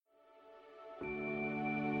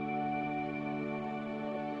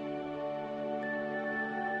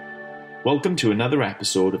Welcome to another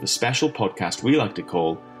episode of a special podcast we like to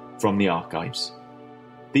call From the Archives.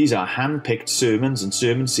 These are hand-picked sermons and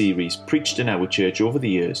sermon series preached in our church over the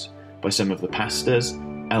years by some of the pastors,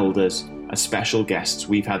 elders and special guests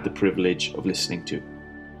we've had the privilege of listening to.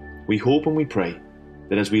 We hope and we pray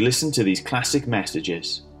that as we listen to these classic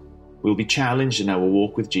messages, we'll be challenged in our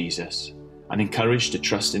walk with Jesus and encouraged to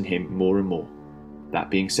trust in Him more and more.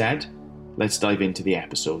 That being said, let's dive into the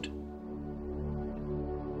episode.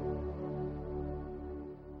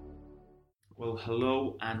 Well,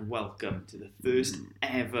 hello and welcome to the first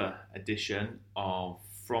ever edition of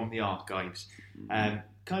From the Archives.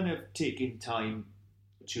 Kind of taking time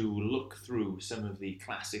to look through some of the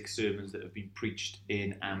classic sermons that have been preached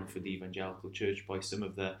in Amford Evangelical Church by some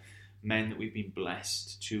of the men that we've been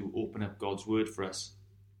blessed to open up God's Word for us.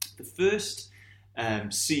 The first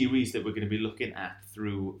series that we're going to be looking at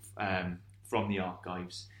through From the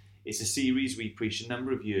Archives is a series we preached a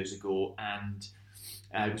number of years ago, and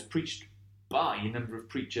it was preached by a number of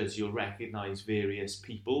preachers. You'll recognise various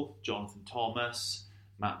people: Jonathan Thomas,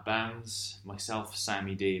 Matt Bounds, myself,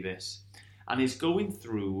 Sammy Davis, and it's going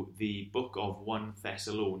through the book of 1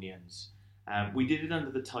 Thessalonians. We did it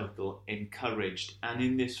under the title Encouraged, and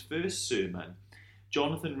in this first sermon,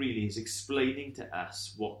 Jonathan really is explaining to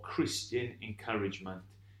us what Christian encouragement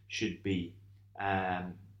should be.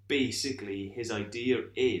 Basically, his idea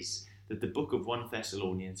is that the book of 1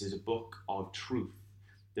 Thessalonians is a book of truth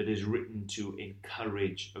that is written to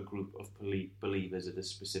encourage a group of believers at a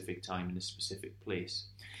specific time in a specific place.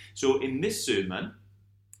 So in this sermon,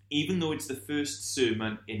 even though it's the first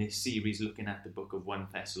sermon in a series looking at the book of 1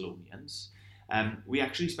 Thessalonians, we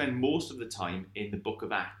actually spend most of the time in the book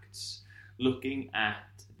of Acts, looking at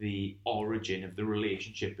the origin of the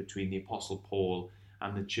relationship between the Apostle Paul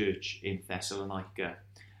and the church in Thessalonica.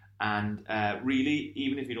 And really,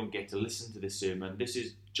 even if you don't get to listen to this sermon, this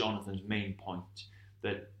is Jonathan's main point,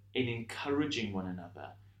 that in encouraging one another,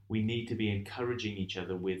 we need to be encouraging each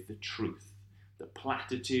other with the truth. The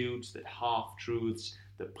platitudes, the half-truths,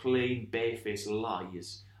 the plain, barefaced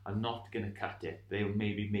lies are not going to cut it. They'll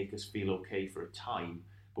maybe make us feel okay for a time,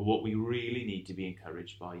 but what we really need to be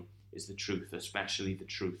encouraged by is the truth, especially the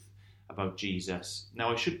truth about Jesus.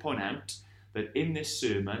 Now, I should point out that in this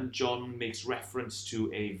sermon, John makes reference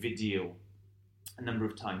to a video a number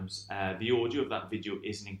of times. The audio of that video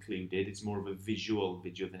isn't included. It's more of a visual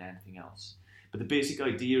video than anything else. But the basic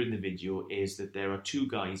idea in the video is that there are two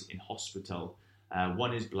guys in hospital.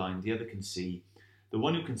 One is blind, the other can see. The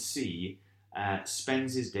one who can see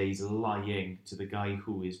spends his days lying to the guy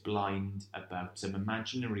who is blind about some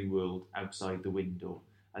imaginary world outside the window,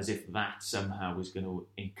 as if that somehow is going to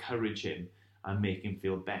encourage him and make him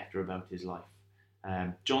feel better about his life.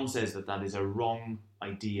 John says that is a wrong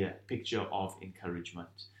idea, picture of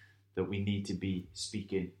encouragement, that we need to be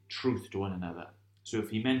speaking truth to one another. So if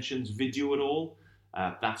he mentions video at all,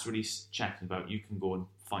 that's what he's chatting about. You can go and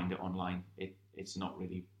find it online. It's not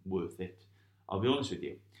really worth it, I'll be honest with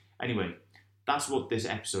you. Anyway, that's what this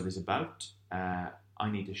episode is about.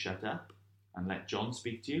 I need to shut up and let John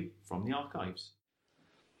speak to you from the archives.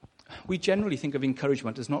 We generally think of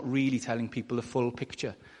encouragement as not really telling people the full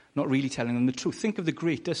picture, not really telling them the truth. Think of the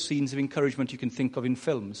greatest scenes of encouragement you can think of in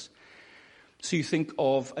films. So you think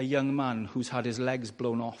of a young man who's had his legs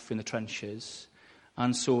blown off in the trenches,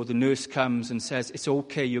 and so the nurse comes and says, "It's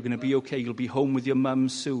okay, you're going to be okay, you'll be home with your mum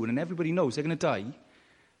soon," and everybody knows they're going to die.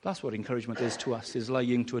 That's what encouragement is to us, is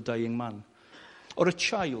lying to a dying man. Or a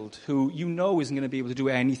child who you know isn't going to be able to do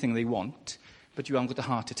anything they want, but you haven't got the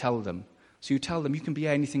heart to tell them. So you tell them you can be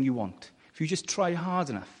anything you want. If you just try hard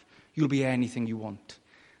enough, you'll be anything you want.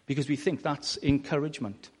 Because we think that's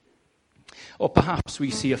encouragement. Or perhaps we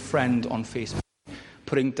see a friend on Facebook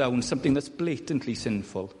putting down something that's blatantly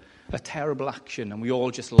sinful, a terrible action, and we all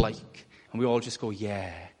just like, and we all just go,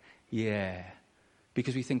 yeah,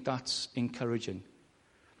 because we think that's encouraging.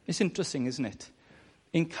 It's interesting, isn't it?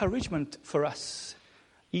 Encouragement for us,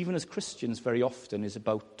 even as Christians, very often is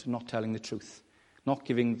about not telling the truth, not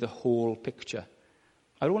giving the whole picture.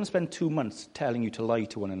 I don't want to spend 2 months telling you to lie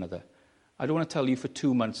to one another. I don't want to tell you for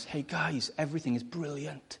 2 months, "Hey guys, everything is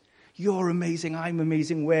brilliant. You're amazing, I'm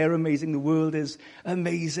amazing, we're amazing, the world is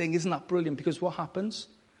amazing. Isn't that brilliant?" Because what happens?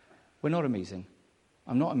 We're not amazing.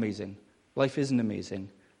 I'm not amazing. Life isn't amazing.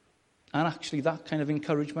 And actually that kind of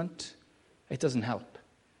encouragement, it doesn't help.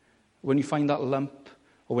 When you find that lump,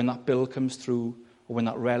 or when that bill comes through, or when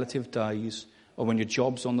that relative dies, or when your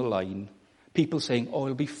job's on the line, people saying, "Oh,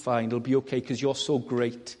 it'll be fine, it'll be okay because you're so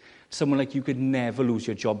great." Someone like you could never lose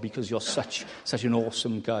your job because you're such an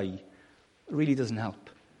awesome guy. It really doesn't help.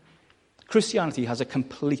 Christianity has a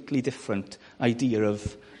completely different idea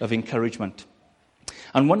of encouragement.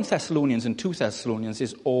 And 1 Thessalonians and 2 Thessalonians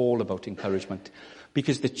is all about encouragement,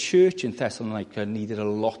 because the church in Thessalonica needed a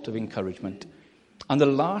lot of encouragement. And the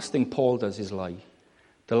last thing Paul does is lie.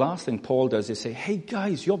 The last thing Paul does is say, hey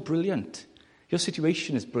guys, you're brilliant. Your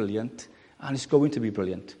situation is brilliant, and it's going to be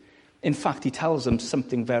brilliant. In fact, he tells them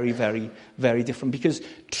something very, very, very different, because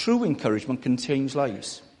true encouragement can change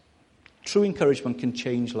lives. True encouragement can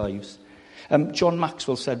change lives. John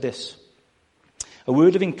Maxwell said this: a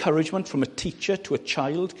word of encouragement from a teacher to a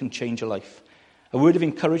child can change a life. A word of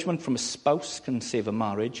encouragement from a spouse can save a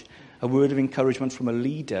marriage. A word of encouragement from a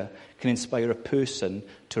leader can inspire a person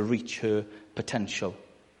to reach her potential.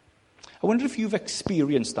 I wonder if you've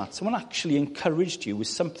experienced that. Someone actually encouraged you with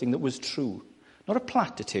something that was true. Not a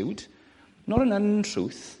platitude, not an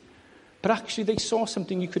untruth, but actually they saw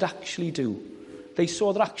something you could actually do. They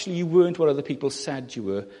saw that actually you weren't what other people said you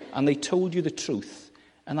were, and they told you the truth,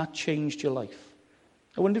 and that changed your life.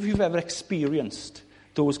 I wonder if you've ever experienced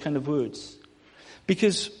those kind of words.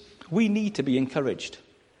 Because we need to be encouraged,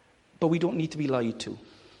 but we don't need to be lied to.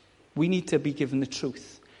 We need to be given the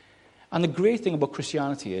truth. And the great thing about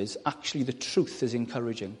Christianity is actually the truth is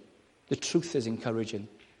encouraging. The truth is encouraging.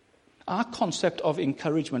 Our concept of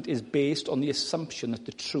encouragement is based on the assumption that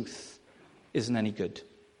the truth isn't any good.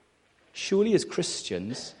 Surely as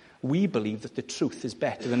Christians, we believe that the truth is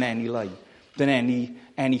better than any lie, than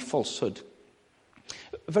any falsehood.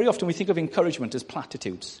 Very often we think of encouragement as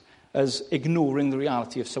platitudes, as ignoring the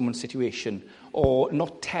reality of someone's situation or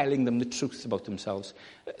not telling them the truth about themselves.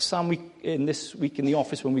 Sam, this week in the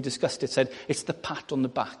office when we discussed it, said it's the pat on the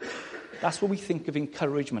back. That's what we think of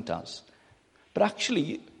encouragement as. But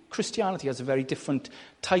actually, Christianity has a very different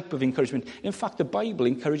type of encouragement. In fact, the Bible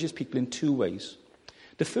encourages people in two ways.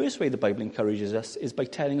 The first way the Bible encourages us is by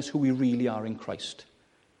telling us who we really are in Christ.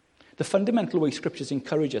 The fundamental way Scriptures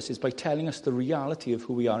encourage us is by telling us the reality of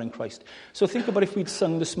who we are in Christ. So think about if we'd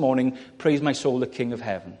sung this morning, Praise My Soul, the King of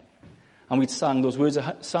Heaven. And we'd sang those words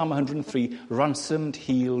of Psalm 103, ransomed,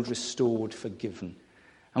 healed, restored, forgiven.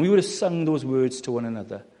 And we would have sung those words to one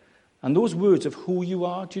another. And those words of who you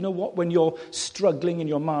are, do you know what? When you're struggling in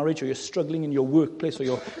your marriage, or you're struggling in your workplace, or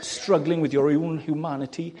you're struggling with your own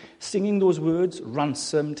humanity, singing those words,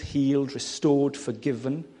 ransomed, healed, restored,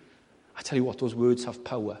 forgiven, I tell you what, those words have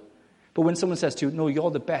power. But when someone says to you, no,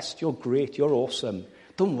 you're the best, you're great, you're awesome,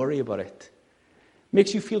 don't worry about it.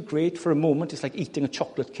 Makes you feel great for a moment. It's like eating a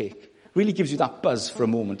chocolate cake. Really gives you that buzz for a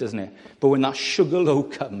moment, doesn't it? But when that sugar low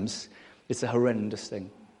comes, it's a horrendous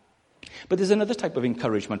thing. But there's another type of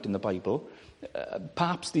encouragement in the Bible.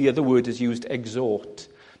 Perhaps the other word is used, exhort.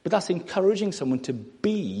 But that's encouraging someone to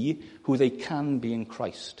be who they can be in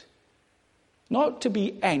Christ. Not to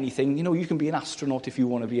be anything. You know, you can be an astronaut if you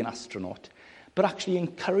want to be an astronaut. But actually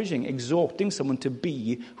encouraging, exhorting someone to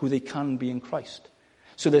be who they can be in Christ.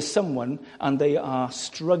 So there's someone and they are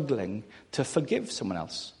struggling to forgive someone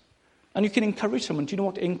else. And you can encourage someone, do you know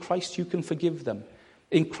what? In Christ you can forgive them.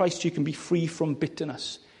 In Christ you can be free from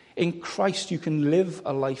bitterness. In Christ you can live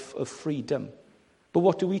a life of freedom. But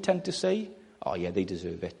what do we tend to say? Oh yeah, they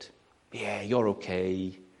deserve it. Yeah, you're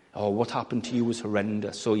okay. Oh, what happened to you was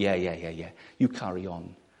horrendous. So yeah. You carry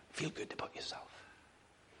on. Feel good about yourself.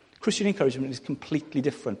 Christian encouragement is completely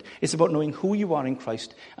different. It's about knowing who you are in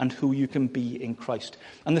Christ and who you can be in Christ.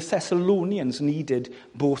 And the Thessalonians needed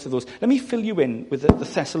both of those. Let me fill you in with the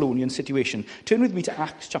Thessalonian situation. Turn with me to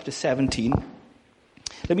Acts chapter 17.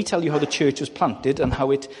 Let me tell you how the church was planted and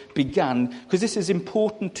how it began, because this is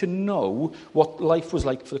important to know what life was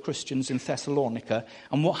like for the Christians in Thessalonica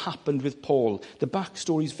and what happened with Paul. The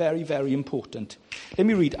backstory is very, very important. Let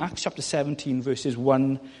me read Acts chapter 17, verses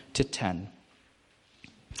 1 to 10.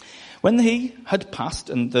 When they had passed,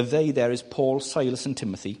 and the they there is Paul, Silas, and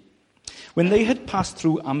Timothy. When they had passed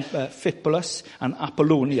through Amphipolis and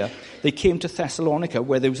Apollonia, they came to Thessalonica,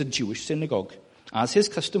 where there was a Jewish synagogue. As his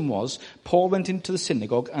custom was, Paul went into the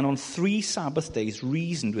synagogue and on 3 Sabbath days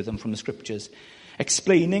reasoned with them from the Scriptures,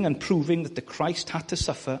 explaining and proving that the Christ had to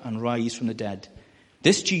suffer and rise from the dead.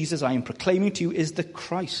 This Jesus I am proclaiming to you is the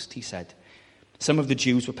Christ, he said. Some of the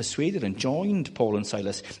Jews were persuaded and joined Paul and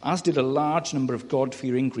Silas, as did a large number of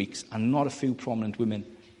God-fearing Greeks and not a few prominent women.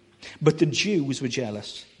 But the Jews were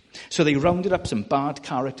jealous. So they rounded up some bad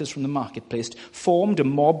characters from the marketplace, formed a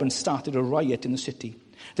mob and started a riot in the city.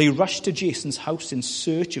 They rushed to Jason's house in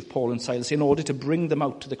search of Paul and Silas in order to bring them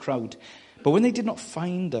out to the crowd. But when they did not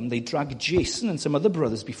find them, they dragged Jason and some other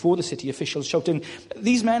brothers before the city officials, shouting,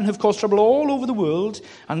 "These men have caused trouble all over the world,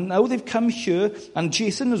 and now they've come here, and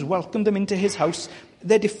Jason has welcomed them into his house.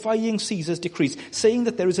 They're defying Caesar's decrees, saying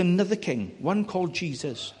that there is another king, one called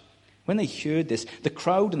Jesus." When they heard this, the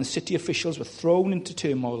crowd and the city officials were thrown into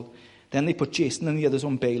turmoil. Then they put Jason and the others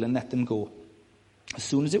on bail and let them go. As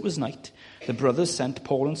soon as it was night, the brothers sent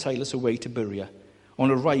Paul and Silas away to Berea. On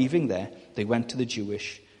arriving there, they went to the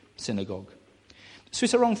Jewish synagogue. So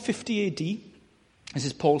it's around 50 AD. This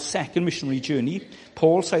is Paul's second missionary journey.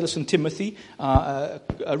 Paul, Silas and Timothy are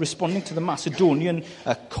responding to the Macedonian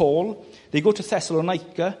call. They go to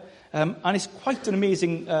Thessalonica, and it's quite an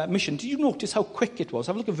amazing mission. Did you notice how quick it was?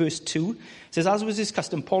 Have a look at verse 2. It says, as was his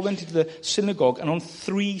custom, Paul went into the synagogue and on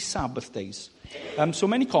 3 Sabbath days. So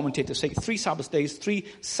many commentators say 3 Sabbath days, 3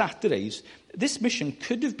 Saturdays. This mission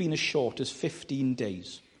could have been as short as 15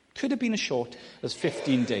 days. Could have been as short as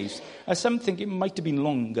 15 days. Some think it might have been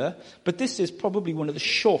longer, but this is probably one of the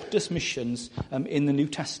shortest missions in the New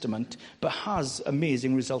Testament, but has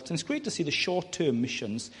amazing results. And it's great to see the short-term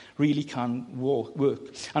missions really can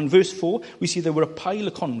work. And verse 4, we see there were a pile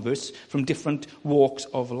of converts from different walks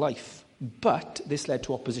of life. But this led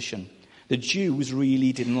to opposition. The Jews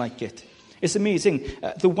really didn't like it. It's amazing.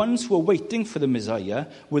 The ones who were waiting for the Messiah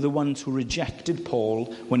were the ones who rejected Paul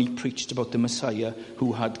when he preached about the Messiah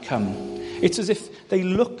who had come. It's as if they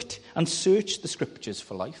looked and searched the scriptures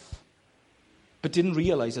for life, but didn't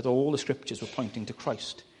realize that all the scriptures were pointing to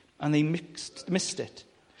Christ, and they missed it.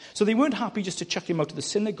 So they weren't happy just to chuck him out of the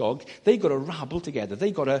synagogue. They got a rabble together. They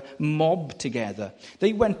got a mob together.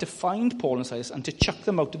 They went to find Paul and Silas and to chuck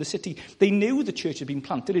them out of the city. They knew the church had been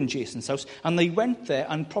planted in Jason's house, and they went there,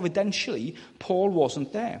 and providentially, Paul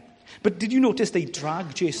wasn't there. But did you notice they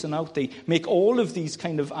drag Jason out? They make all of these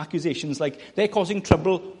kind of accusations like they're causing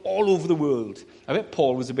trouble all over the world. I bet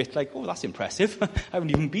Paul was a bit like, oh, that's impressive. I haven't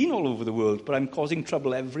even been all over the world, but I'm causing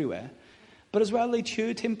trouble everywhere. But as well, they'd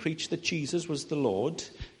heard him preach that Jesus was the Lord,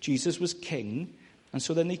 Jesus was king, and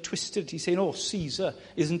so then they twisted it. He's saying, oh, Caesar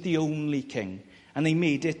isn't the only king, and they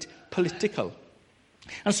made it political.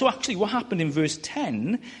 And so actually what happened in verse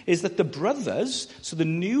 10 is that the brothers, so the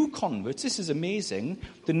new converts, this is amazing,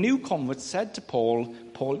 the new converts said to Paul,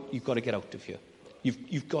 Paul, you've got to get out of here.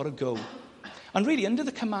 You've got to go. And really, under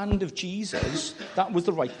the command of Jesus, that was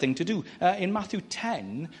the right thing to do. In Matthew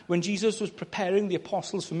 10, when Jesus was preparing the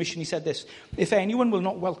apostles for mission, he said this, if anyone will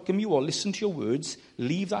not welcome you or listen to your words,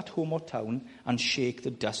 leave that home or town and shake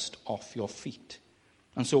the dust off your feet.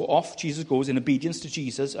 And so off Jesus goes in obedience to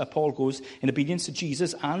Jesus. Paul goes in obedience to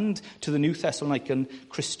Jesus and to the New Thessalonican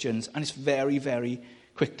Christians. And it's very, very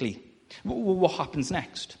quickly. What happens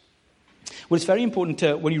next? Well, it's very important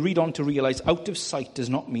to, when you read on, to realize out of sight does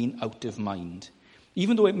not mean out of mind.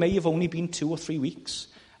 Even though it may have only been 2 or 3 weeks,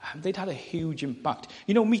 they'd had a huge impact.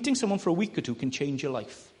 You know, meeting someone for a week or two can change your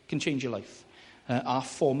life. Our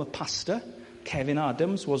former pastor, Kevin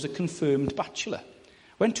Adams, was a confirmed bachelor.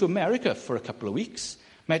 Went to America for a couple of weeks,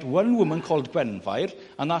 met one woman called Gwenvire,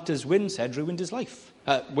 and that, as Wyn said, ruined his life.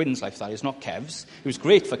 Wyn's life, that is, not Kev's. It was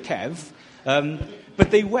great for Kev.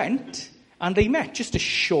 But they went... and they met, just a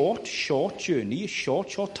short journey, a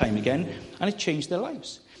short time again, and it changed their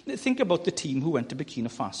lives. Think about the team who went to Burkina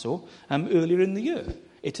Faso earlier in the year.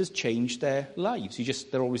 It has changed their lives.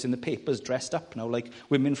 They're always in the papers dressed up now like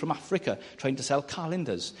women from Africa trying to sell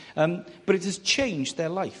calendars. But it has changed their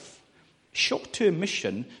life. Short-term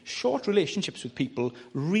mission, short relationships with people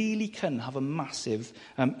really can have a massive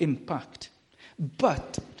impact.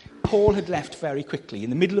 But Paul had left very quickly in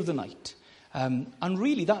the middle of the night. And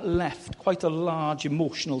really that left quite a large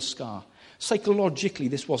emotional scar. Psychologically,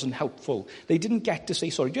 this wasn't helpful. They didn't get to say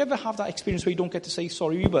sorry. Do you ever have that experience where you don't get to say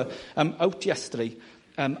sorry? We were out yesterday,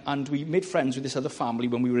 and we made friends with this other family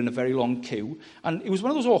when we were in a very long queue. And it was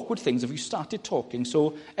one of those awkward things if you started talking.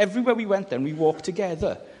 So everywhere we went then, we walked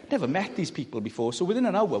together. Never met these people before. So within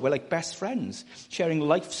an hour, we're like best friends, sharing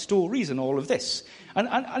life stories and all of this. And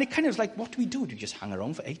it kind of was like, what do we do? Do we just hang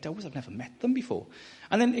around for 8 hours? I've never met them before.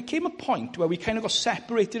 And then it came a point where we kind of got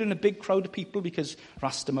separated in a big crowd of people because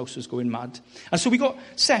Rasta Mouse was going mad. And so we got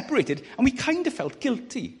separated, and we kind of felt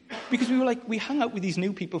guilty because we were like, we hung out with these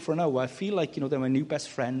new people for an hour. I feel like, they're my new best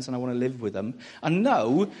friends and I want to live with them. And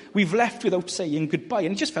now we've left without saying goodbye.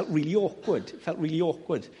 And it just felt really awkward.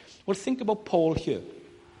 Well, think about Paul here.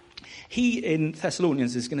 He, in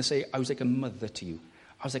Thessalonians, is going to say, I was like a mother to you.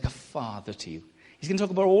 I was like a father to you. He's going to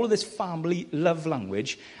talk about all of this family love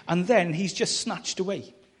language, and then he's just snatched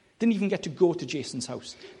away. Didn't even get to go to Jason's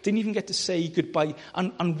house. Didn't even get to say goodbye.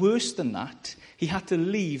 And worse than that, he had to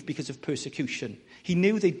leave because of persecution. He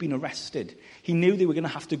knew they'd been arrested. He knew they were going to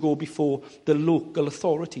have to go before the local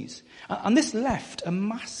authorities. And this left a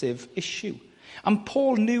massive issue. And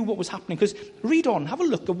Paul knew what was happening, because read on, have a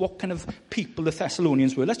look at what kind of people the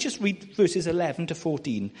Thessalonians were. Let's just read verses 11 to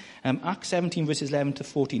 14. Acts 17, verses 11 to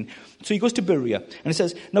 14. So he goes to Berea, and it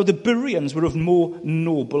says, now the Bereans were of more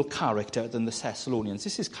noble character than the Thessalonians.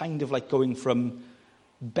 This is kind of like going from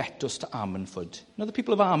Betws to Ammanford. Now, the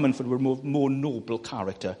people of Ammanford were more noble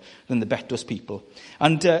character than the Betws people.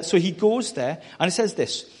 And so he goes there, and it says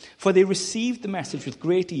this, "For they received the message with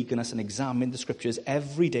great eagerness and examined the scriptures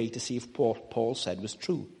every day to see if what Paul said was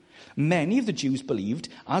true. Many of the Jews believed,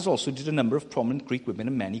 as also did a number of prominent Greek women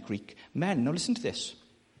and many Greek men." Now listen to this.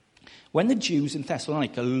 "When the Jews in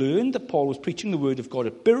Thessalonica learned that Paul was preaching the word of God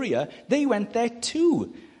at Berea, they went there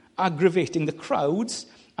too, aggravating the crowds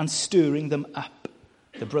and stirring them up.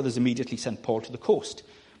 The brothers immediately sent Paul to the coast,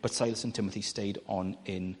 but Silas and Timothy stayed on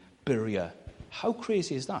in Berea." How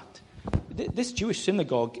crazy is that? This Jewish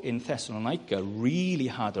synagogue in Thessalonica really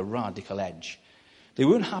had a radical edge. They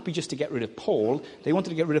weren't happy just to get rid of Paul. They wanted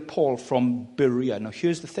to get rid of Paul from Berea. Now,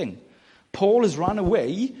 here's the thing. Paul has run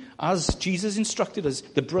away, as Jesus instructed, as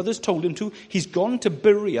the brothers told him to. He's gone to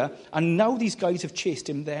Berea, and now these guys have chased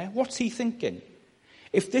him there. What's he thinking?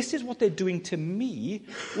 If this is what they're doing to me,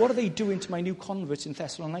 what are they doing to my new converts in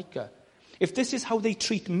Thessalonica? If this is how they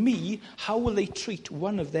treat me, how will they treat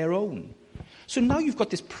one of their own? So now you've got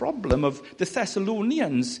this problem of the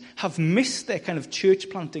Thessalonians have missed their kind of church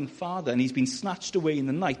planting father, and he's been snatched away in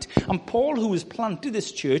the night. And Paul, who has planted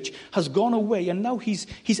this church, has gone away, and now he's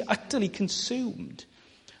utterly consumed.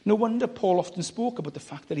 No wonder Paul often spoke about the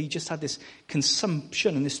fact that he just had this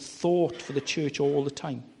consumption and this thought for the church all the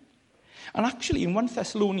time. And actually, in 1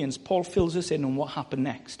 Thessalonians, Paul fills us in on what happened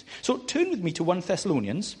next. So turn with me to 1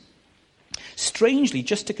 Thessalonians. Strangely,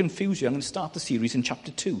 just to confuse you, I'm going to start the series in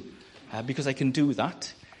chapter 2, because I can do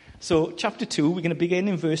that. So chapter 2, we're going to begin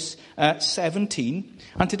in verse 17.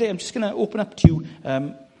 And today I'm just going to open up to you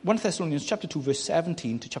 1 Thessalonians chapter 2, verse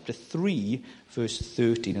 17 to chapter 3, verse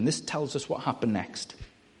 13. And this tells us what happened next.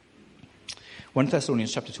 1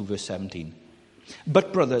 Thessalonians chapter 2, verse 17.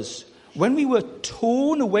 "But brothers, when we were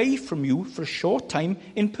torn away from you for a short time,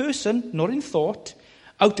 in person, not in thought,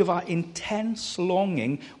 out of our intense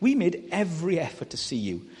longing, we made every effort to see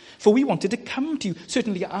you. For we wanted to come to you.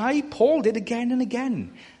 Certainly I, Paul, did again and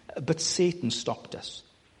again. But Satan stopped us.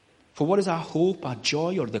 For what is our hope, our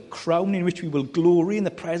joy, or the crown in which we will glory in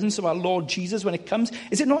the presence of our Lord Jesus when it comes?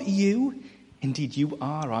 Is it not you? Indeed, you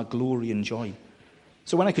are our glory and joy.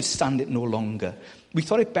 So when I could stand it no longer, we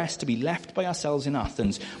thought it best to be left by ourselves in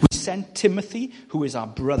Athens. We sent Timothy, who is our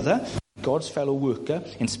brother, God's fellow worker,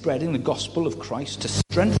 in spreading the gospel of Christ to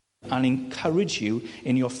strengthen and encourage you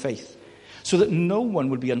in your faith, so that no one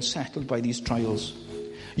would be unsettled by these trials.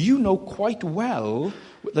 You know quite well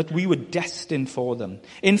that we were destined for them.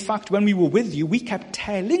 In fact, when we were with you, we kept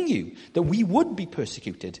telling you that we would be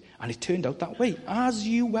persecuted, and it turned out that way, as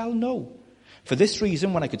you well know. For this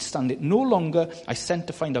reason, when I could stand it no longer, I sent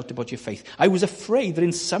to find out about your faith. I was afraid that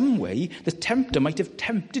in some way the tempter might have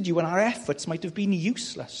tempted you and our efforts might have been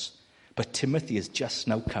useless. But Timothy has just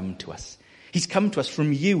now come to us. He's come to us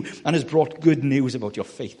from you and has brought good news about your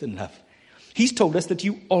faith and love. He's told us that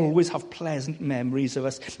you always have pleasant memories of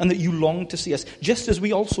us and that you long to see us, just as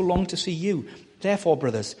we also long to see you. Therefore,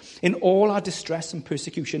 brothers, in all our distress and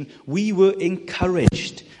persecution, we were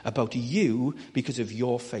encouraged about you because of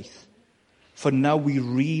your faith. For now we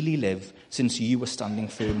really live, since you were standing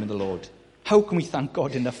firm in the Lord. How can we thank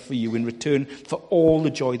God enough for you in return for all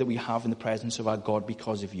the joy that we have in the presence of our God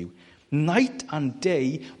because of you? Night and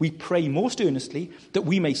day we pray most earnestly that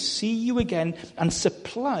we may see you again and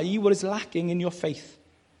supply what is lacking in your faith.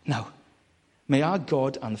 Now, may our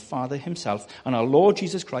God and the Father himself and our Lord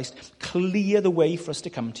Jesus Christ clear the way for us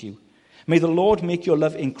to come to you. May the Lord make your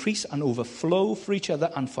love increase and overflow for each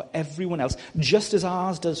other and for everyone else, just as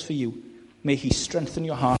ours does for you. May he strengthen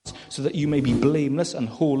your hearts so that you may be blameless and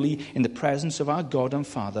holy in the presence of our God and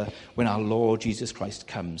Father when our Lord Jesus Christ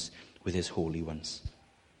comes with his holy ones.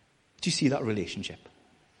 Do you see that relationship?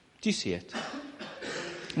 Do you see it?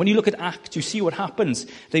 When you look at Acts, you see what happens.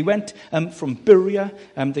 They went from Berea,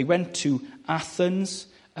 they went to Athens,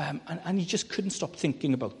 and he just couldn't stop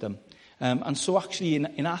thinking about them. And so actually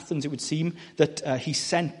in Athens it would seem that he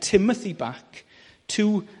sent Timothy back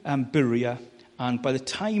to Berea. And by the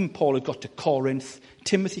time Paul had got to Corinth,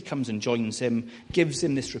 Timothy comes and joins him, gives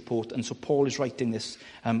him this report. And so Paul is writing this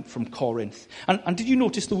from Corinth. And did you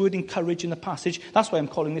notice the word encourage in the passage? That's why I'm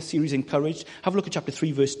calling this series Encouraged. Have a look at chapter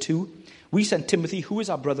 3, verse 2. We sent Timothy, who is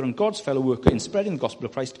our brother and God's fellow worker in spreading the gospel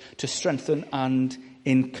of Christ, to strengthen and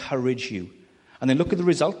encourage you. And then look at the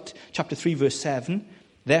result, chapter 3, verse 7.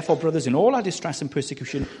 Therefore, brothers, in all our distress and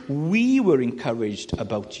persecution, we were encouraged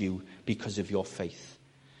about you because of your faith.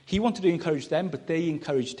 He wanted to encourage them, but they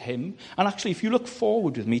encouraged him. And actually, if you look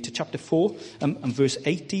forward with me to chapter 4 and verse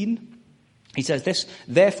 18, he says this,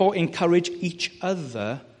 therefore encourage each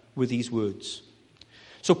other with these words.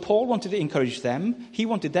 So Paul wanted to encourage them, he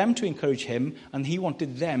wanted them to encourage him, and he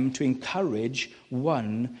wanted them to encourage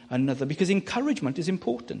one another, because encouragement is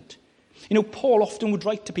important. You know, Paul often would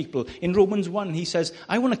write to people. In Romans 1, he says,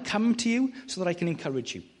 I want to come to you so that I can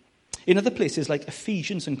encourage you. In other places, like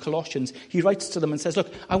Ephesians and Colossians, he writes to them and says,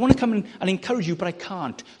 look, I want to come and encourage you, but I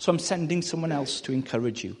can't, so I'm sending someone else to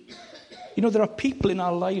encourage you. You know, there are people in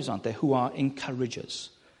our lives, aren't there, who are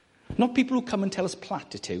encouragers. Not people who come and tell us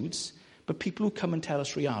platitudes, but people who come and tell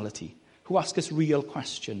us reality, who ask us real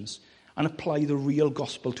questions and apply the real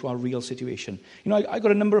gospel to our real situation. You know, I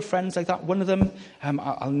got a number of friends like that. One of them,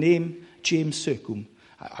 I'll name James Sercombe.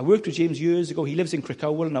 I worked with James years ago. He lives in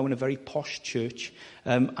Crickhowell now in a very posh church.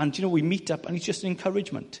 And, you know, we meet up and he's just an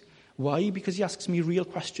encouragement. Why? Because he asks me real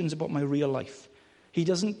questions about my real life. He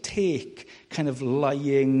doesn't take kind of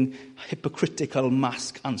lying, hypocritical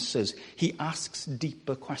mask answers. He asks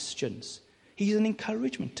deeper questions. He's an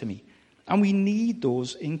encouragement to me. And we need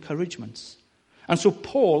those encouragements. And so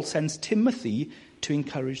Paul sends Timothy to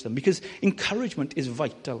encourage them, because encouragement is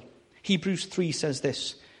vital. Hebrews 3 says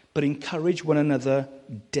this, but encourage one another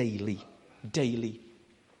daily. Daily.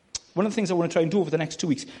 One of the things I want to try and do over the next 2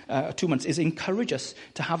 weeks, 2 months, is encourage us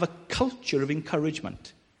to have a culture of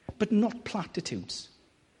encouragement, but not platitudes.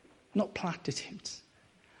 Not platitudes.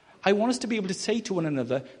 I want us to be able to say to one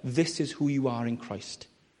another, this is who you are in Christ.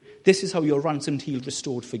 This is how you're ransomed, healed,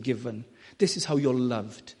 restored, forgiven. This is how you're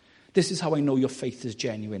loved. This is how I know your faith is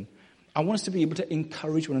genuine. I want us to be able to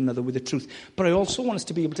encourage one another with the truth. But I also want us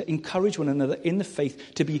to be able to encourage one another in the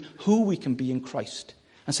faith to be who we can be in Christ.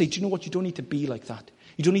 And say, do you know what? You don't need to be like that.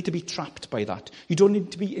 You don't need to be trapped by that. You don't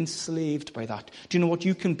need to be enslaved by that. Do you know what?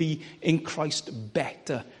 You can be in Christ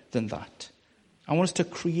better than that. I want us to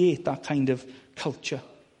create that kind of culture.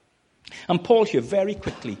 And Paul here, very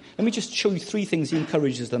quickly, let me just show you 3 things he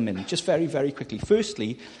encourages them in, just very, very quickly.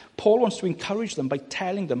 Firstly, Paul wants to encourage them by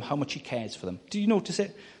telling them how much he cares for them. Do you notice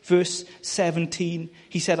it? Verse 17,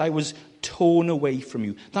 he said, I was torn away from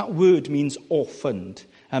you. That word means orphaned.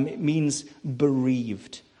 It means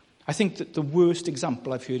bereaved. I think that the worst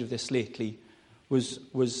example I've heard of this lately was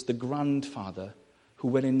the grandfather who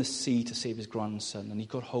went in the sea to save his grandson, and he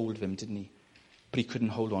got hold of him, didn't he? But he couldn't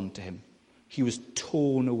hold on to him. He was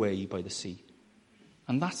torn away by the sea.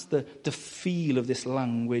 And that's the feel of this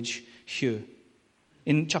language here.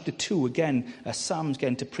 In chapter 2, again, Sam's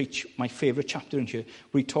getting to preach my favourite chapter in here,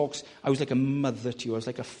 where he talks, I was like a mother to you, I was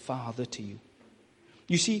like a father to you.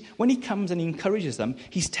 You see, when he comes and he encourages them,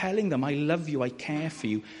 he's telling them, I love you, I care for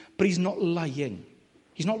you, but he's not lying.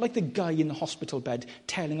 He's not like the guy in the hospital bed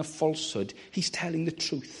telling a falsehood. He's telling the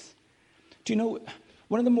truth. Do you know,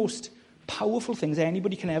 one of the most powerful things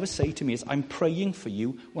anybody can ever say to me is, I'm praying for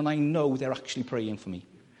you, when I know they're actually praying for me.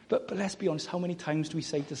 But let's be honest, how many times do we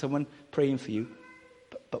say to someone, praying for you,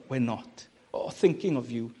 but we're not? Or thinking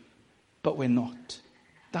of you, but we're not?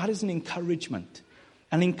 That is an encouragement.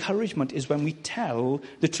 An encouragement is when we tell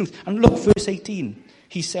the truth. And look, verse 18.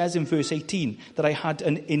 He says in verse 18 that I had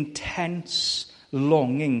an intense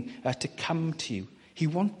longing to come to you. He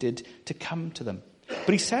wanted to come to them.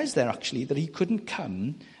 But he says there actually that he couldn't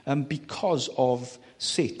come because of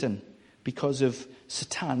Satan, because of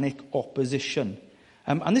satanic opposition.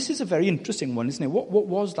 And this is a very interesting one, isn't it? What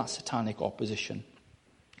was that satanic opposition?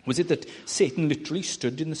 Was it that Satan literally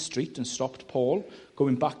stood in the street and stopped Paul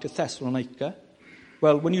going back to Thessalonica?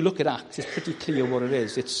 Well, when you look at Acts, it's pretty clear what it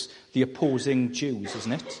is. It's the opposing Jews,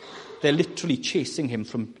 isn't it? They're literally chasing him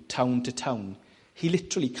from town to town. He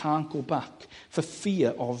literally can't go back for fear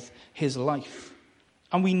of his life.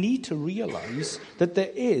 And we need to realize that there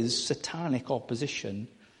is satanic opposition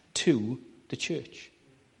to the church.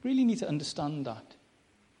 Really need to understand that.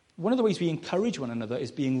 One of the ways we encourage one another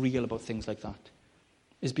is being real about things like that.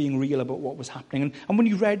 Is being real about what was happening. And when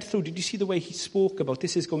you read through, did you see the way he spoke about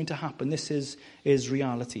this is going to happen, this is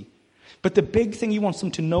reality? But the big thing he wants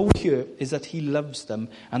them to know here is that he loves them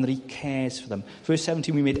and that he cares for them. Verse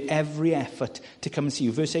 17, we made every effort to come and see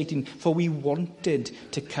you. Verse 18, for we wanted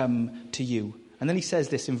to come to you. And then he says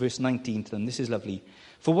this in verse 19 to them. This is lovely.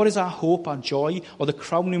 For what is our hope, our joy, or the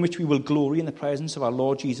crown in which we will glory in the presence of our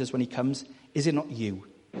Lord Jesus when he comes? Is it not you?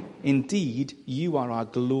 Indeed, you are our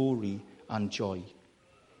glory and joy.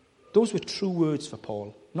 Those were true words for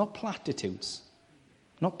Paul, not platitudes.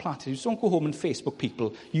 Not platitudes. Don't go home and Facebook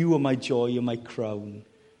people, you are my joy, you're my crown,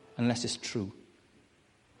 unless it's true.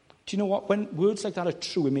 Do you know what? When words like that are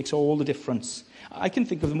true, it makes all the difference. I can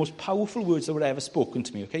think of the most powerful words that were ever spoken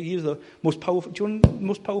to me, okay? Here's the most powerful, do you want the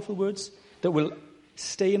most powerful words that will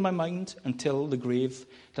stay in my mind until the grave,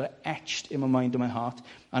 that are etched in my mind and my heart?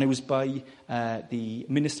 And it was by the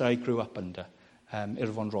minister I grew up under,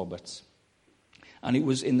 Irvon Roberts. And it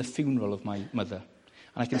was in the funeral of my mother.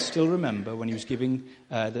 And I can still remember when he was giving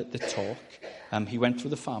the talk, he went through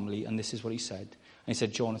the family, and this is what he said. And he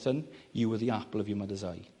said, "Jonathan, you were the apple of your mother's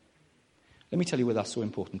eye." Let me tell you why that's so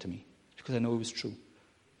important to me. Because I know it was true.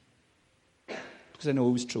 Because I know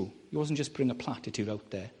it was true. He wasn't just putting a platitude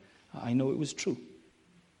out there. I know it was true.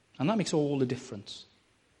 And that makes all the difference.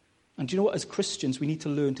 And do you know what? As Christians, we need to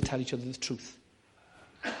learn to tell each other the truth.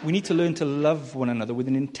 We need to learn to love one another with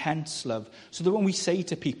an intense love, so that when we say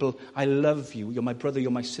to people, "I love you, you're my brother,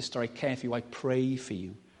 you're my sister, I care for you, I pray for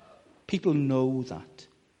you," people know that.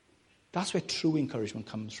 That's where true encouragement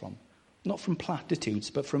comes from. Not from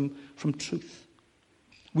platitudes, but from truth.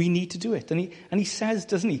 We need to do it. And he says,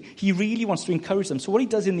 doesn't he? He really wants to encourage them. So what he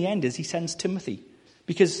does in the end is he sends Timothy,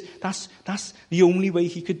 because that's the only way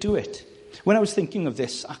he could do it. When I was thinking of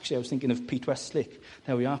this, actually I was thinking of Pete Westlake.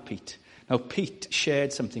 There we are, Pete. Now, Pete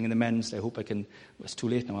shared something in the men's day. I hope I can... Well, it's too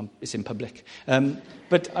late now. It's in public.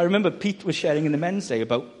 But I remember Pete was sharing in the men's day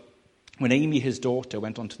about when Amy, his daughter,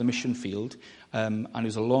 went onto the mission field, and it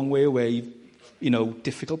was a long way away,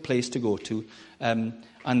 difficult place to go to. And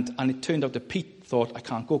it turned out that Pete thought, "I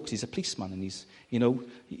can't go because he's a policeman, and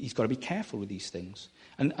he's got to be careful with these things."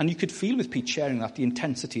 And you could feel with Pete sharing that, the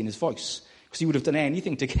intensity in his voice, because he would have done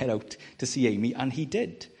anything to get out to see Amy, and he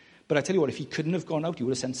did. But I tell you what, if he couldn't have gone out, he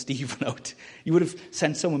would have sent Stephen out. He would have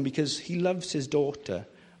sent someone, because he loves his daughter,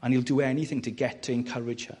 and he'll do anything to get to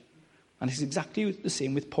encourage her. And it's exactly the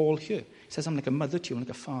same with Paul here. He says, "I'm like a mother to you, I'm like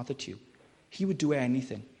a father to you." He would do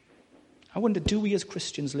anything. I wonder, do we as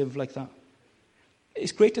Christians live like that?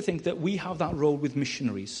 It's great to think that we have that role with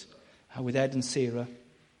missionaries, with Ed and Sarah,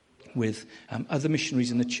 with other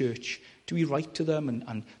missionaries in the church. Do we write to them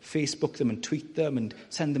and Facebook them and tweet them and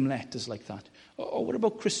send them letters like that? Or what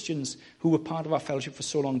about Christians who were part of our fellowship for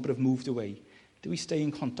so long but have moved away? Do we stay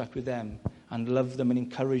in contact with them and love them and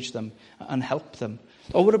encourage them and help them?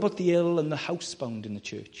 Or what about the ill and the housebound in the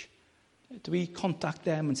church? Do we contact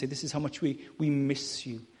them and say, "This is how much we miss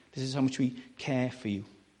you. This is how much we care for you"?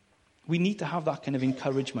 We need to have that kind of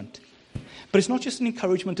encouragement. But it's not just an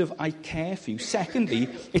encouragement of "I care for you." Secondly,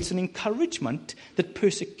 it's an encouragement that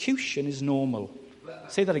persecution is normal.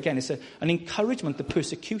 Say that again. It's an encouragement that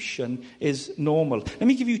persecution is normal. Let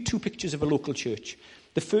me give you two pictures of a local church.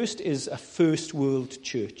 The first is a first world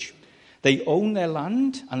church. They own their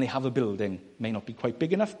land and they have a building. May not be quite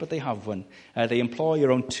big enough, but they have one. They employ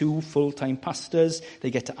around 2 full-time pastors.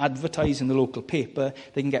 They get to advertise in the local paper.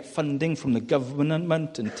 They can get funding from the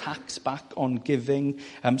government and tax back on giving.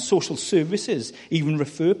 Social services even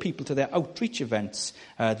refer people to their outreach events.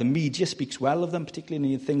 The media speaks well of them,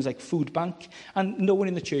 particularly in things like Food Bank. And no one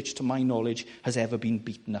in the church, to my knowledge, has ever been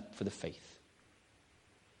beaten up for the faith.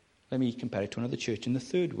 Let me compare it to another church in the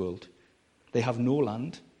third world. They have no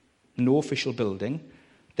land, no official building.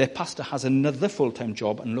 Their pastor has another full-time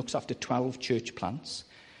job and looks after 12 church plants.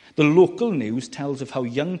 The local news tells of how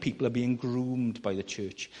young people are being groomed by the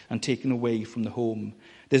church and taken away from the home.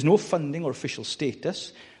 There's no funding or official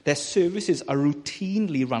status. Their services are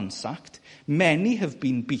routinely ransacked. Many have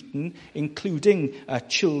been beaten, including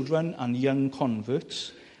children and young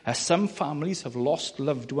converts. Some families have lost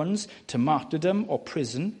loved ones to martyrdom or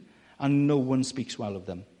prison, and no one speaks well of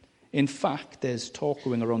them. In fact, there's talk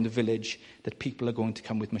going around the village that people are going to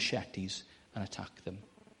come with machetes and attack them.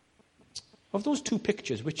 Of those two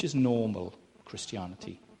pictures, which is normal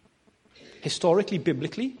Christianity? Historically,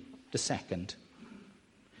 biblically, the second.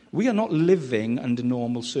 We are not living under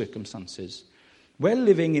normal circumstances. We're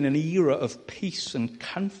living in an era of peace and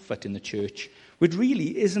comfort in the church, which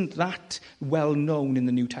really isn't that well known in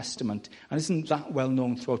the New Testament and isn't that well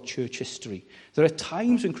known throughout church history. There are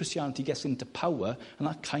times when Christianity gets into power and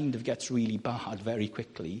that kind of gets really bad very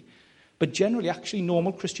quickly. But generally, actually,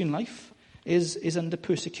 normal Christian life is under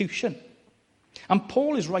persecution. And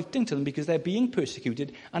Paul is writing to them because they're being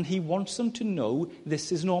persecuted, and he wants them to know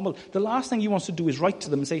this is normal. The last thing he wants to do is write to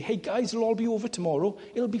them and say, "Hey guys, it'll all be over tomorrow.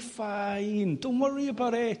 It'll be fine. Don't worry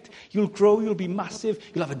about it. You'll grow, you'll be massive.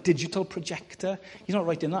 You'll have a digital projector." He's not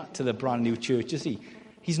writing that to the brand new church, is he?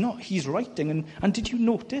 He's not. He's writing. And did you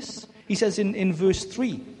notice? He says in verse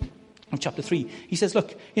 3 of chapter 3, he says,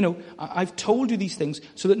 "Look, I've told you these things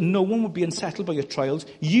so that no one would be unsettled by your trials.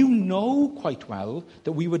 You know quite well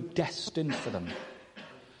that we were destined for them."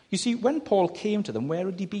 You see, when Paul came to them, where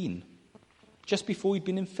had he been? Just before he'd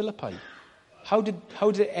been in Philippi. How did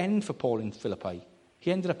it end for Paul in Philippi?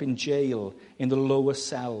 He ended up in jail, in the lower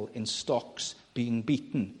cell, in stocks, being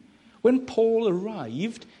beaten. When Paul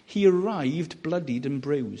arrived, he arrived bloodied and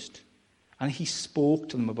bruised. And he spoke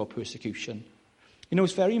to them about persecution.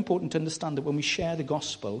 It's very important to understand that when we share the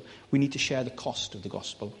gospel, we need to share the cost of the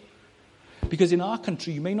gospel. Because in our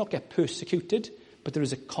country, you may not get persecuted, but there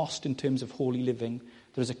is a cost in terms of holy living.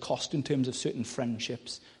 There is a cost in terms of certain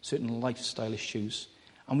friendships, certain lifestyle issues.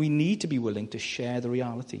 And we need to be willing to share the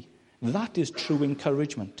reality. That is true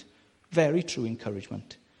encouragement. Very true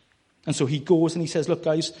encouragement. And so he goes and he says, look,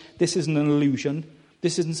 guys, this isn't an illusion.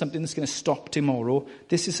 This isn't something that's going to stop tomorrow.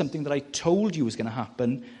 This is something that I told you was going to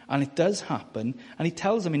happen, and it does happen. And he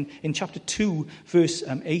tells them in chapter 2, verse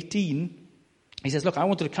 18, he says, look, I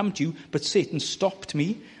wanted to come to you, but Satan stopped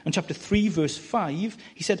me. And chapter 3, verse 5,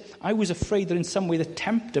 he said, I was afraid that in some way the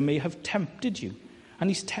tempter may have tempted you. And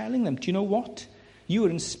he's telling them, do you know what? You are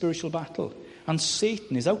in spiritual battle, and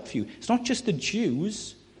Satan is out for you. It's not just the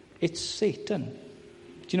Jews, it's Satan.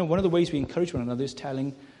 Do you know, one of the ways we encourage one another is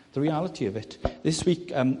telling the reality of it. This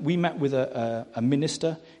week, we met with a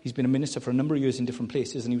minister. He's been a minister for a number of years in different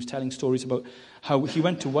places, and he was telling stories about how he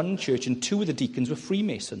went to one church and 2 of the deacons were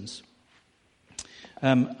Freemasons.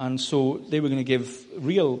 And so they were going to give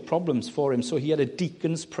real problems for him. So he had a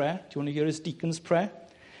deacon's prayer. Do you want to hear his deacon's prayer?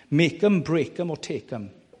 Make 'em, break 'em, or take 'em.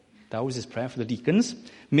 That was his prayer for the deacons.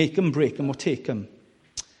 Make 'em, break 'em, or take 'em.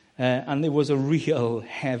 And there was a real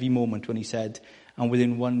heavy moment when he said, and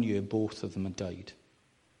within 1 year, both of them had died.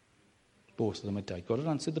 Both of them had died. God had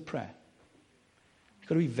answered the prayer. You've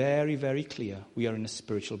got to be very, very clear. We are in a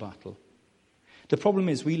spiritual battle. The problem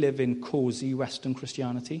is we live in cozy Western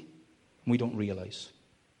Christianity, and we don't realise.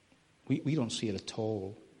 We don't see it at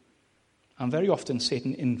all. And very often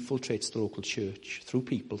Satan infiltrates the local church through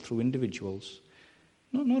people, through individuals.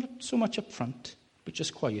 Not so much up front, but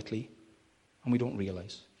just quietly, and we don't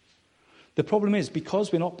realise. The problem is,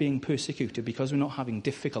 because we're not being persecuted, because we're not having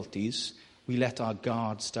difficulties, we let our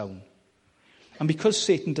guards down. And because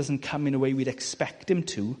Satan doesn't come in a way we'd expect him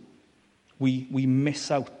to, we miss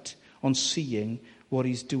out on seeing what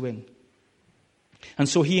he's doing. And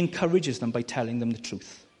so he encourages them by telling them the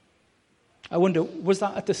truth. I wonder, was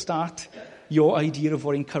that at the start your idea of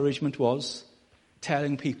what encouragement was?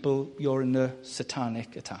 Telling people you're in a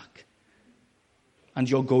satanic attack and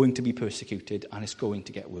you're going to be persecuted and it's going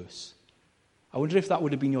to get worse. I wonder if that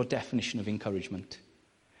would have been your definition of encouragement.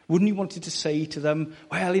 Wouldn't you want to say to them,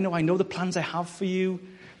 well, I know the plans I have for you,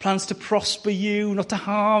 plans to prosper you, not to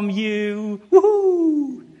harm you.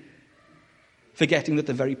 Woohoo! Forgetting that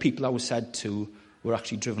the very people I was said to were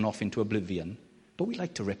actually driven off into oblivion. But we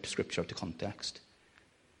like to rip Scripture out of context.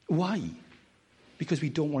 Why? Because we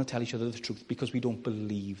don't want to tell each other the truth, because we don't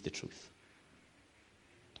believe the truth.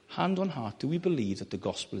 Hand on heart, do we believe that the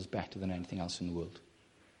gospel is better than anything else in the world?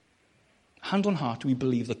 Hand on heart, do we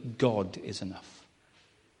believe that God is enough?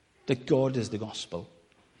 That God is the gospel?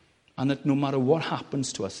 And that no matter what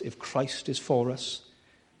happens to us, if Christ is for us,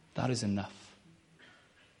 that is enough?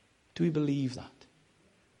 Do we believe that?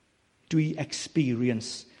 Do we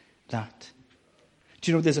experience that?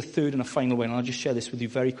 Do you know there's a third and a final way, and I'll just share this with you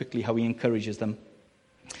very quickly, how he encourages them.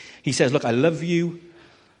 He says, look, I love you.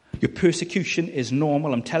 Your persecution is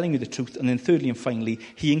normal. I'm telling you the truth. And then thirdly and finally,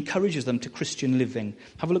 he encourages them to Christian living.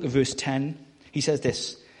 Have a look at verse 10. He says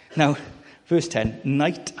this. Now, verse 10,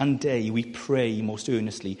 night and day we pray most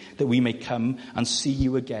earnestly that we may come and see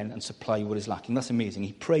you again and supply what is lacking. That's amazing.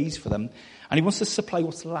 He prays for them, and he wants to supply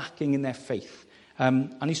what's lacking in their faith.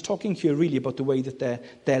 And he's talking here really about the way that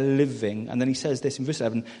they're living. And then he says this in verse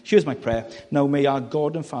 11, here's my prayer. Now may our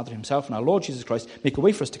God and Father himself and our Lord Jesus Christ make a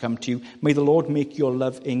way for us to come to you. May the Lord make your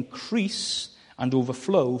love increase and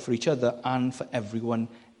overflow for each other and for everyone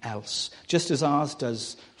else, just as ours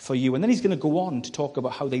does for you. And then he's going to go on to talk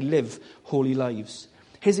about how they live holy lives.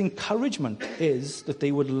 His encouragement is that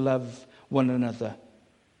they would love one another.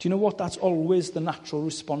 Do you know what? That's always the natural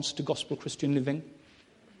response to gospel Christian living.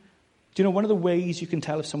 Do you know, one of the ways you can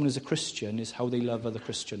tell if someone is a Christian is how they love other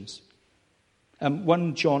Christians.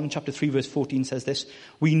 1 John chapter 3 verse 14 says this,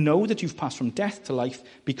 we know that you've passed from death to life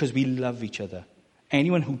because we love each other.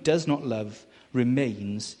 Anyone who does not love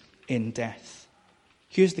remains in death.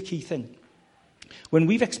 Here's the key thing. When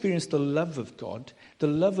we've experienced the love of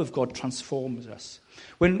God transforms us.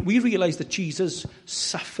 When we realize that Jesus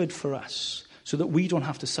suffered for us, so that we don't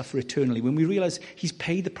have to suffer eternally. When we realize he's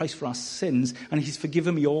paid the price for our sins and he's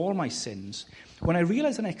forgiven me all my sins. When I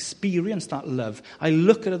realize and I experience that love, I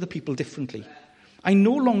look at other people differently. I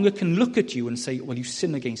no longer can look at you and say, well, you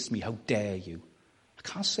sin against me, how dare you? I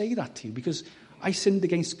can't say that to you because I sinned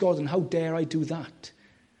against God and how dare I do that?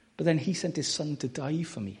 But then he sent his son to die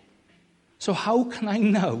for me. So how can I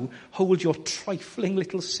now hold your trifling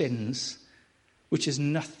little sins, which is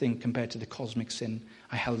nothing compared to the cosmic sin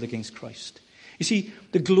I held against Christ? You see,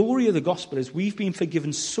 the glory of the gospel is we've been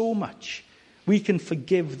forgiven so much, we can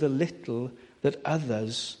forgive the little that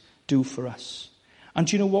others do for us. And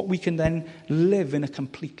do you know what? We can then live in a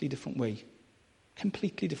completely different way.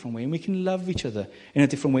 completely different way, and we can love each other in a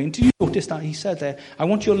different way. And do you notice that he said there, I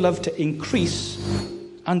want your love to increase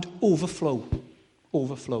and overflow.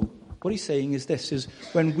 Overflow. What he's saying is this, is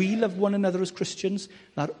when we love one another as Christians,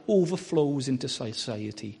 that overflows into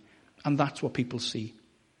society. And that's what people see.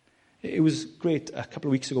 It was great. A couple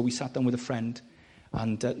of weeks ago, we sat down with a friend,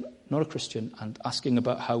 and not a Christian, and asking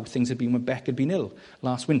about how things had been when Beck had been ill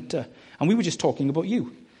last winter. And we were just talking about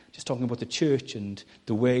you, just talking about the church and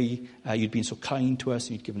the way you'd been so kind to us,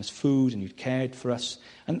 and you'd given us food, and you'd cared for us.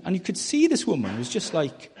 And you could see this woman was just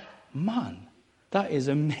like, man, that is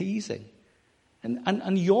amazing.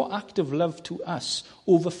 And your act of love to us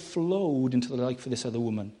overflowed into the life of this other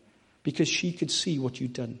woman, because she could see what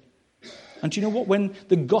you'd done. And do you know what? When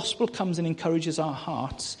the gospel comes and encourages our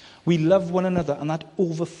hearts, we love one another, and that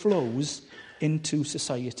overflows into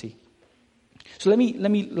society. So let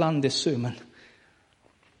me land this sermon.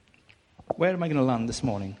 Where am I going to land this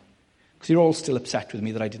morning? Because you're all still upset with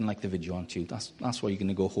me that I didn't like the video, aren't you? That's what you're going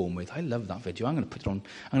to go home with. I love that video. I'm going to put it on.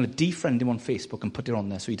 I'm going to defriend him on Facebook and put it on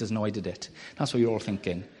there so he doesn't know I did it. That's what you're all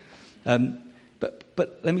thinking.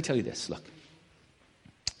 But let me tell you this, look.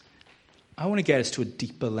 I want to get us to a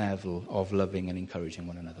deeper level of loving and encouraging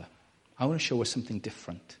one another. I want to show us something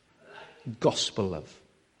different. Gospel love.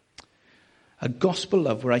 A gospel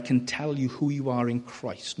love where I can tell you who you are in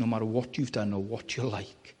Christ, no matter what you've done or what you're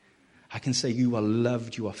like. I can say you are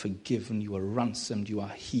loved, you are forgiven, you are ransomed, you are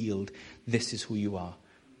healed. This is who you are.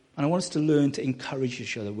 And I want us to learn to encourage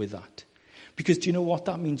each other with that. Because do you know what?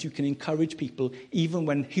 That means you can encourage people even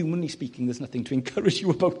when, humanly speaking, there's nothing to encourage you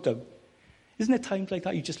about them. Isn't it times like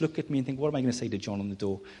that you just look at me and think, what am I going to say to John on the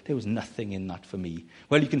door? There was nothing in that for me.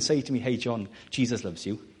 Well, you can say to me, hey, John, Jesus loves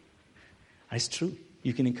you. And it's true.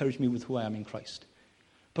 You can encourage me with who I am in Christ.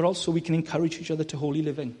 But also we can encourage each other to holy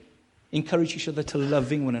living. Encourage each other to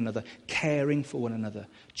loving one another, caring for one another,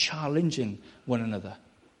 challenging one another.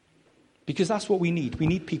 Because that's what we need. We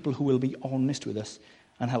need people who will be honest with us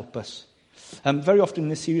and help us. Very often in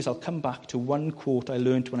this series, I'll come back to one quote I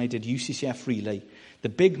learned when I did UCCF Relay. The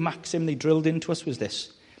big maxim they drilled into us was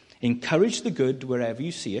this: encourage the good wherever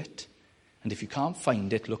you see it, and if you can't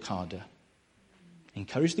find it, look harder.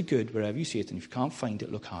 Encourage the good wherever you see it, and if you can't find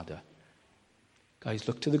it, look harder. Guys,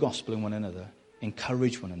 look to the gospel in one another.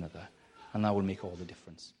 Encourage one another, and that will make all the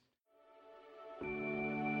difference.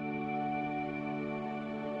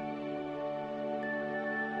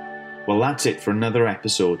 Well, that's it for another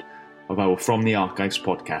episode of our From the Archives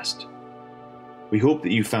podcast. We hope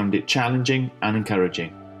that you found it challenging and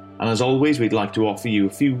encouraging, and as always, we'd like to offer you a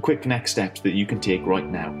few quick next steps that you can take right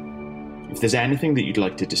now. If there's anything that you'd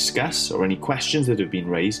like to discuss or any questions that have been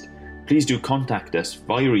raised, please do contact us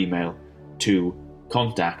via email to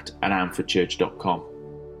contact@amfordchurch.com.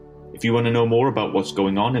 If you want to know more about what's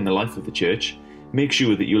going on in the life of the church, make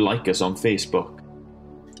sure that you like us on Facebook.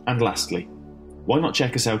 And lastly, why not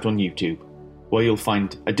check us out on YouTube, where you'll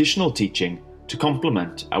find additional teaching to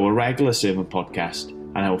complement our regular sermon podcast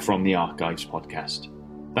and our From the Archives podcast.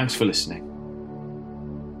 Thanks for listening.